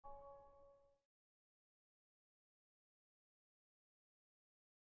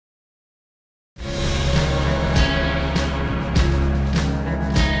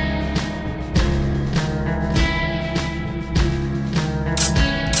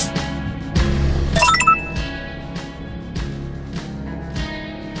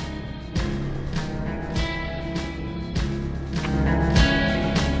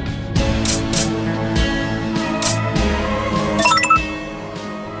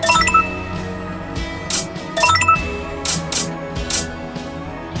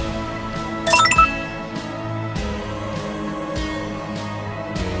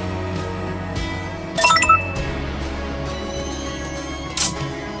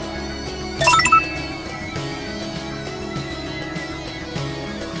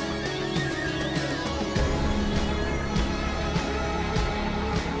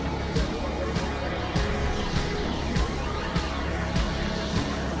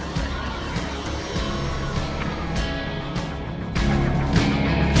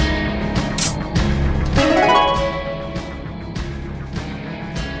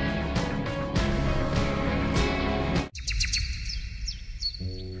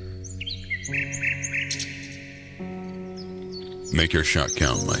Make your shot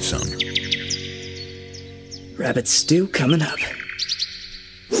count, my son. Rabbit stew coming up.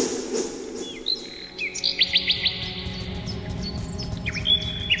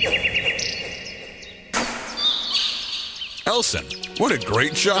 Elson, what a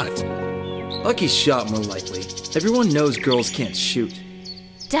great shot! Lucky shot, more likely. Everyone knows girls can't shoot.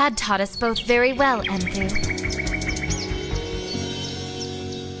 Dad taught us both very well, Andrew.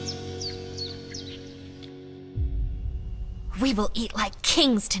 We will eat like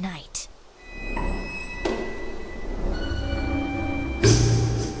kings tonight.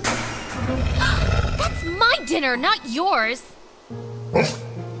 That's my dinner, not yours.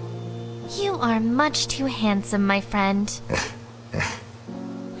 You are much too handsome, my friend.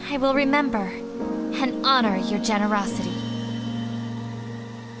 I will remember and honor your generosity.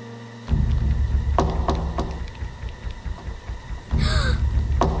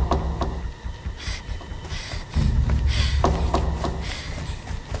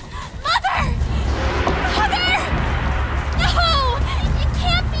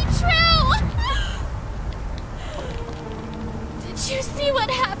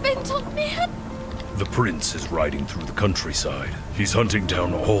 The prince is riding through the countryside. He's hunting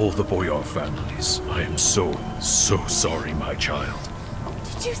down all the Boyar families. I am so sorry, my child.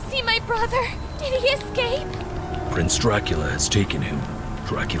 Did you see my brother? Did he escape? Prince Dracula has taken him.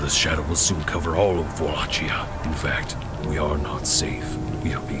 Dracula's shadow will soon cover all of Wallachia. In fact, we are not safe.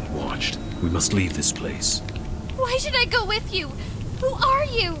 We are being watched. We must leave this place. Why should I go with you? Who are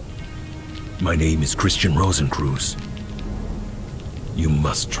you? My name is Christian Rosencruz. You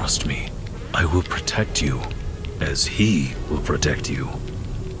must trust me. I will protect you, as he will protect you.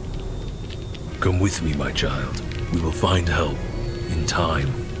 Come with me, my child. We will find help. In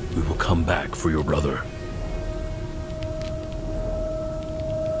time, we will come back for your brother.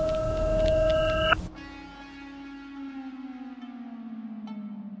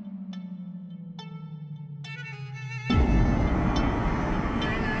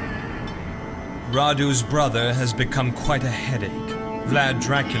 Radu's brother has become quite a headache. Vlad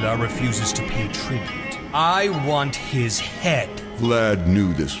Dracula refuses to pay tribute. I want his head. Vlad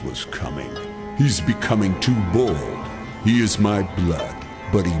knew this was coming. He's becoming too bold. He is my blood,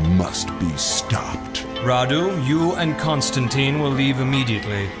 but he must be stopped. Radu, you and Constantine will leave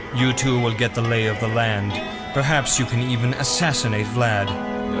immediately. You two will get the lay of the land. Perhaps you can even assassinate Vlad.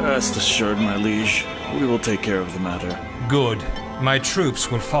 Rest assured, my liege. We will take care of the matter. Good. My troops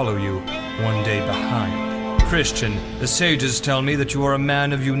will follow you, one day behind. Christian, the sages tell me that you are a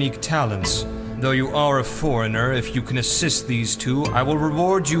man of unique talents. Though you are a foreigner, if you can assist these two, I will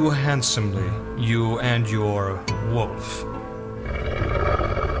reward you handsomely. You and your wolf.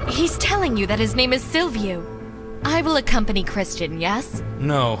 He's telling you that his name is Silvio. I will accompany Christian, yes?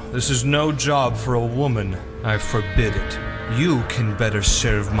 No, this is no job for a woman. I forbid it. You can better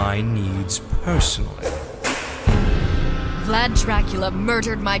serve my needs personally. Vlad Dracula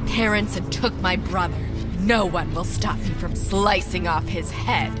murdered my parents and took my brother. No one will stop me from slicing off his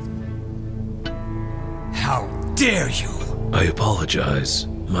head. How dare you! I apologize.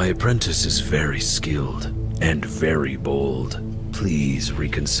 My apprentice is very skilled and very bold. Please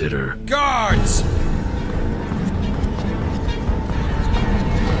reconsider. Guards!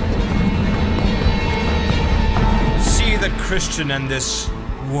 See that Christian and this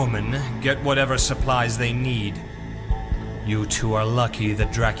woman get whatever supplies they need. You two are lucky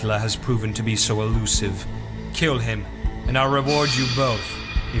that Dracula has proven to be so elusive. Kill him, and I'll reward you both.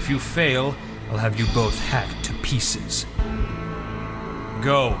 If you fail, I'll have you both hacked to pieces.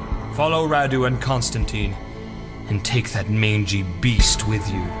 Go, follow Radu and Constantine, and take that mangy beast with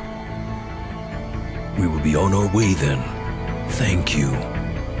you. We will be on our way then. Thank you.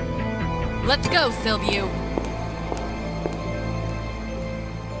 Let's go, Silvio.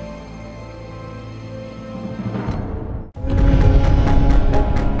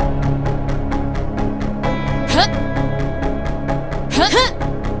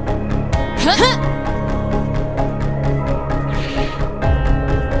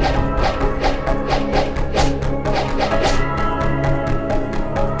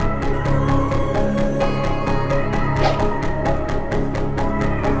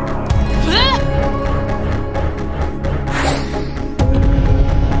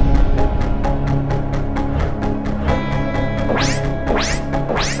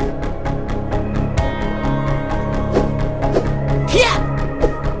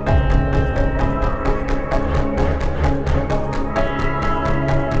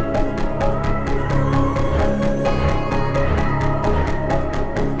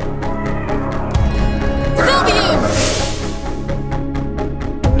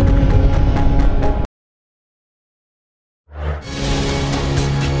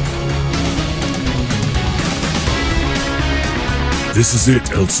 This is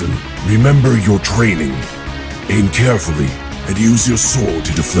it, Elson. Remember your training. Aim carefully and use your sword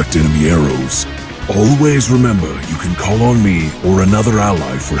to deflect enemy arrows. Always remember you can call on me or another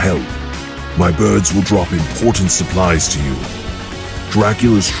ally for help. My birds will drop important supplies to you.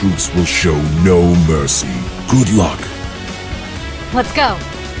 Dracula's troops will show no mercy. Good luck. Let's go.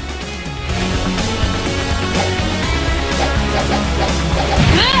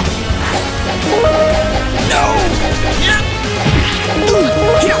 No!